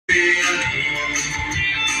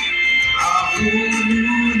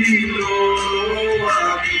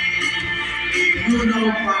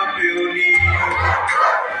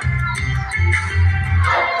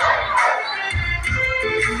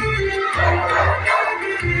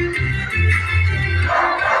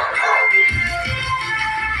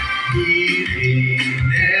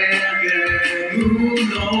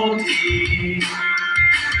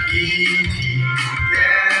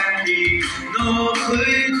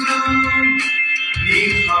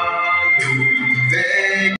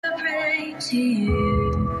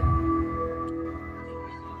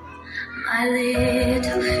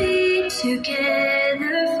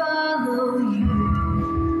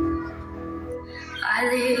I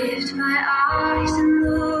lift my eyes and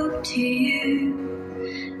look to you,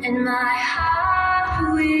 and my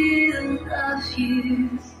heart will love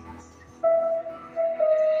you.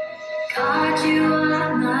 God, you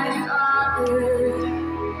are my Father,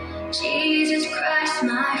 Jesus Christ,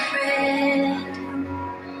 my friend.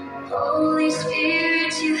 Holy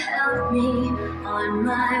Spirit, you help me on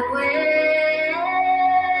my way.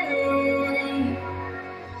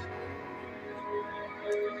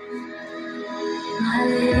 My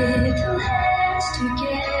little hands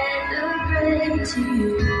together pray to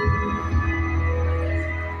you.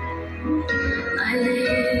 My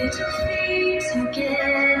little feet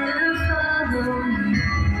together follow you.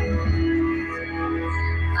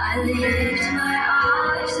 I lift my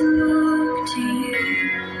eyes and look to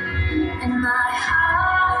you, and my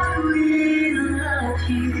heart will love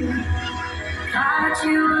you. God,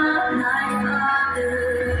 you are my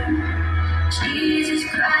Father, Jesus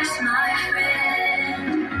Christ, my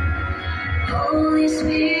friend. Holy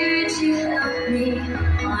Spirit, you help me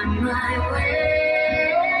on my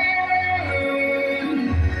way.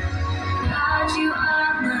 God, you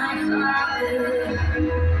are my Father,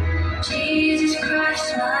 Jesus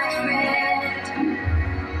Christ, my friend.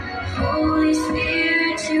 Holy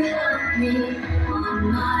Spirit, you help me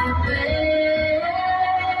on my way.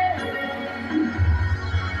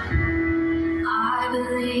 I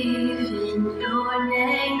believe in your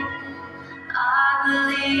name.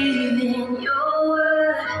 I believe in your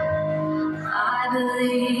word. I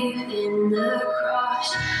believe in the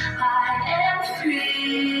cross. I am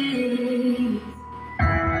free.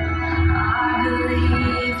 I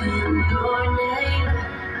believe in your name.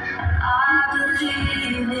 I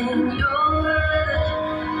believe in your word.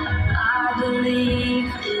 I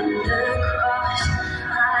believe in the cross.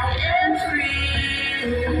 I am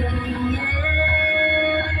free.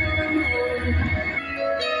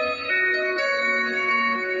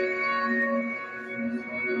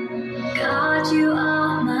 God, you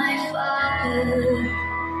are my Father,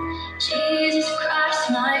 Jesus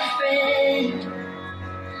Christ, my friend.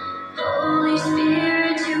 Holy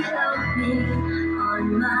Spirit, you help me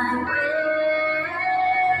on my way.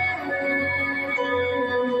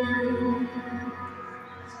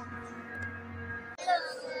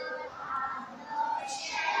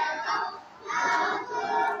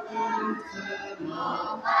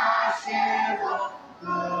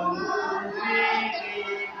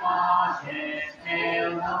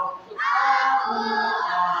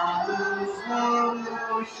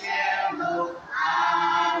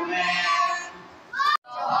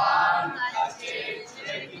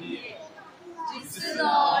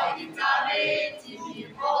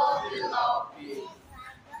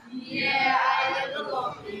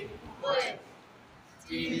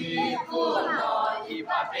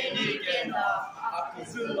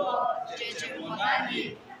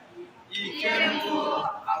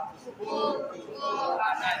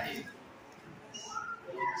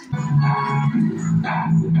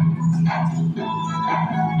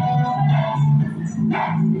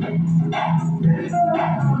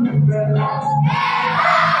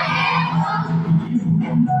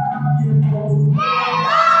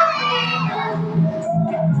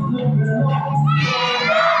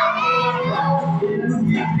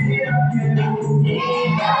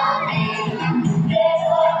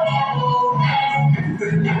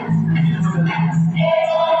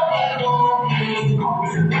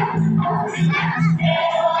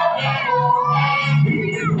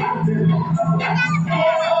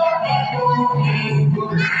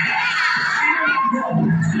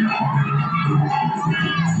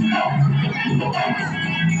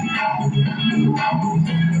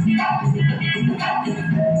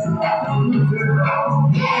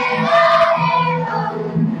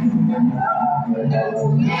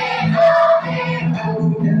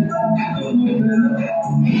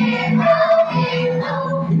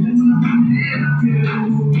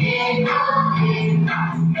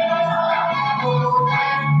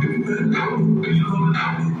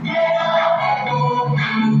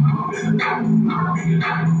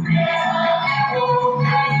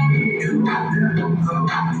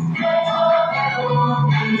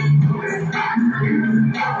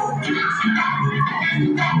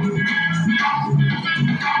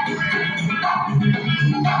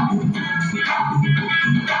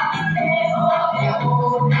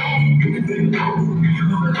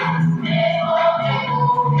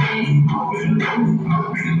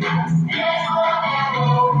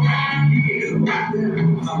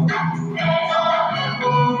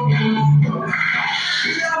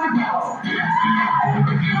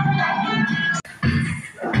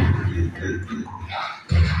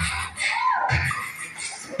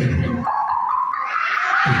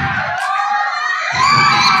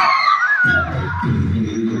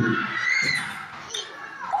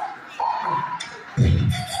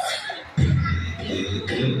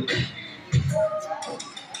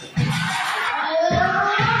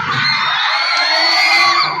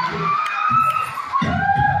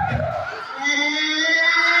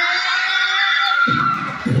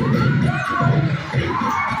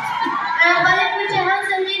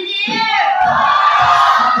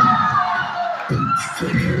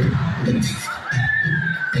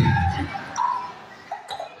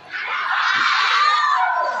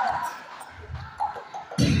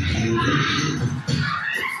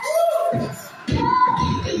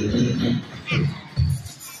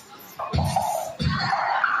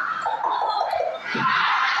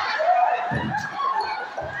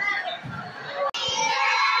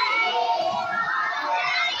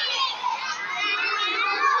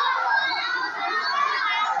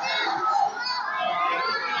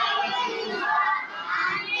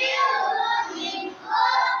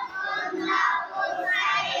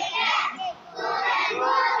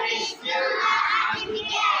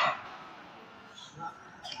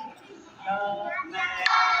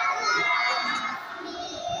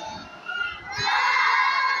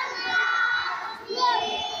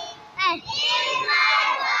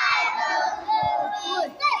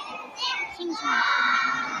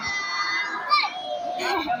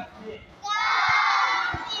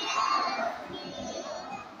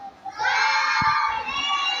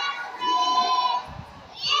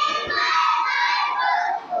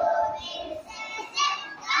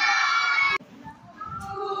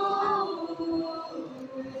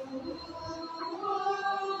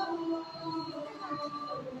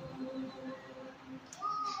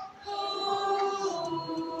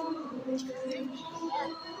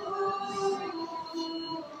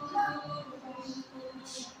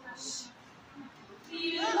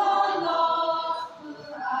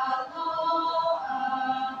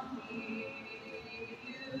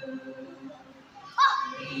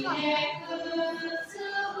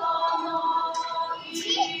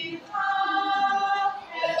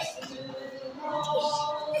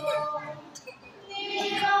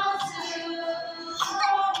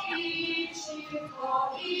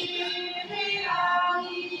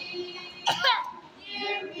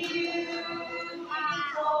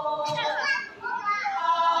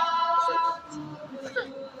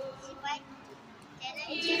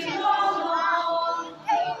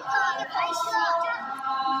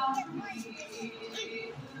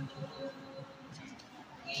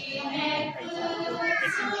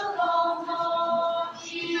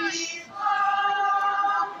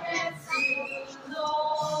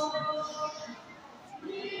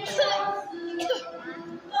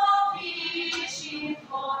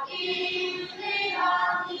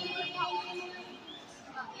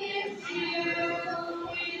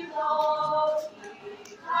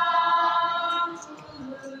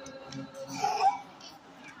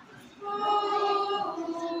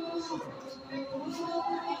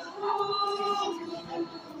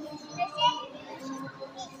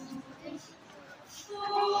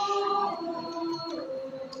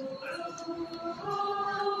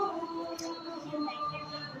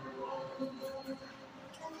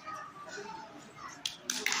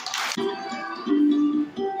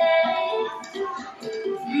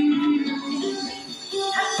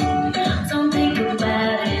 Don't think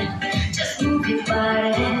about it, just move your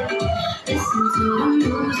body. Listen to the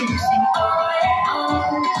music, sing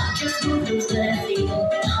oh, just move those left feet,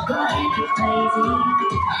 go ahead, get crazy.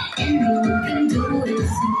 Anyone can do it,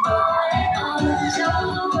 sing oh,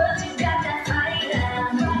 show the world you got that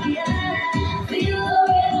fire, yeah. Feel the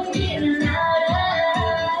rhythm getting louder.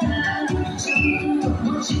 Show the world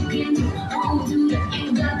what you can do, won't do that,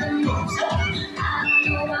 you got the most. I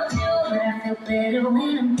don't know about you, but I feel better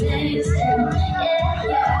when I'm dancing, yeah,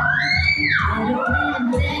 yeah. Better when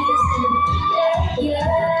I'm dancing,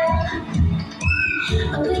 yeah.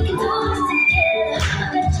 We can do this together.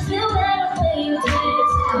 I bet you feel better when you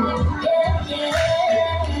dance, yeah, yeah.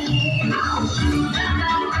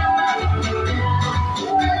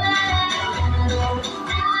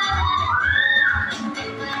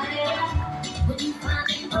 When you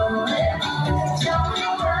find it, oh, show me the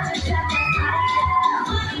world you got that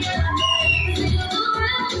fire, yeah. Feel the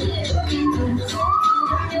rhythm, yeah.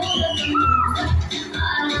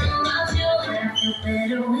 I don't know about you, but I feel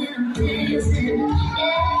better when I'm dancing,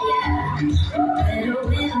 yeah, yeah. Better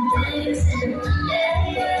when I'm dancing,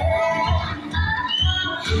 yeah, yeah.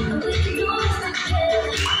 We can do this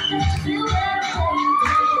together. Let you feel better when you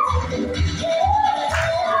dancing, yeah, yeah.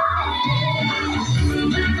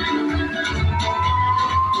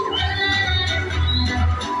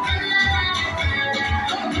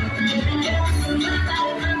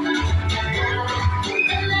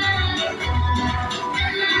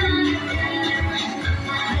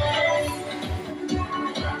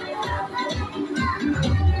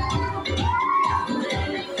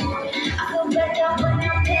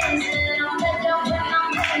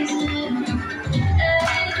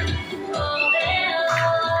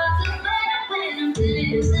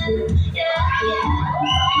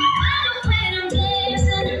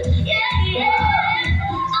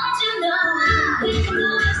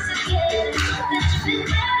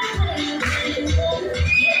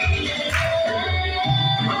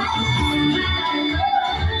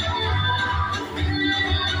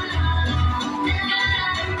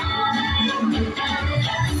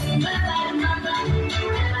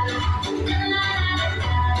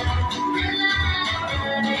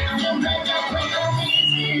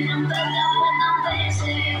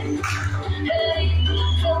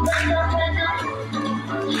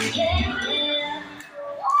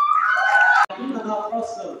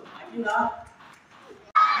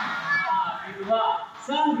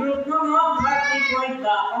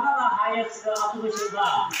 highest application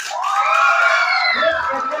bar. Yes,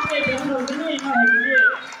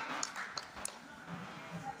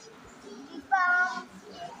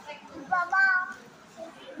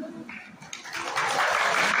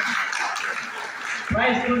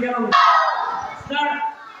 Price to go. Start.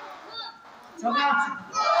 Coba.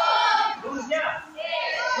 Lurusnya.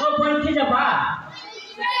 No point kita apa?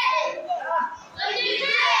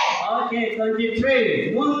 Okay,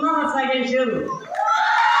 23. Munna second shoe.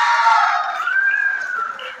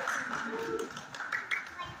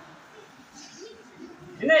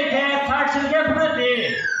 Ini kayak third shoe ke berarti?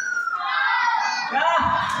 Ya.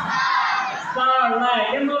 Star lah,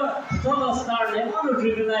 kamu solo star ni, kamu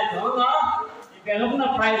dribble lah, tahu tak? Kalau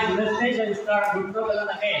nak prize, station star group tu kalau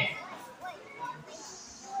nak ke.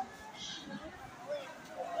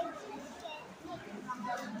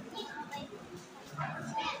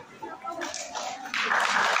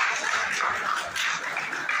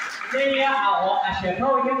 Đây sẽ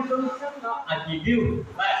thôi nhưng tôi rất nó review.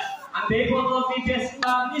 Vậy, anh bé của tôi VPS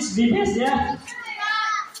Miss VPS ya.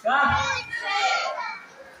 Kak.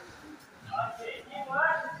 Okay,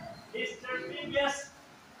 Mr. VPS.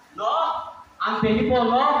 No, anh bé của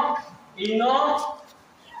nó ino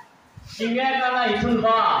singa kala itu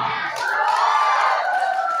ba.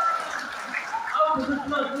 Aku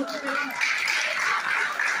betul.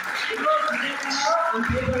 Ino singa kala anh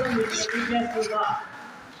bé của Mr. VPS ba.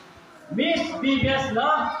 Miss VPS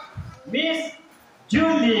no, Miss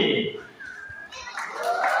Julie.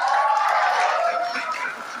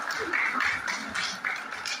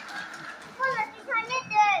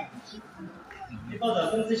你报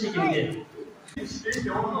道公司是经理。协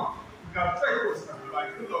调呢，在座上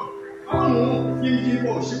来看到，阿姆引进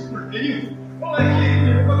过是不电影，后来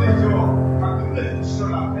也我们就他根本是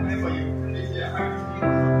了，现在我也那些还是他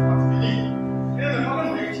自己，现在他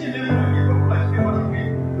们那些年我也不来开发这个，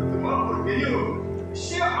就怎么不电影，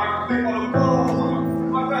写二对我的。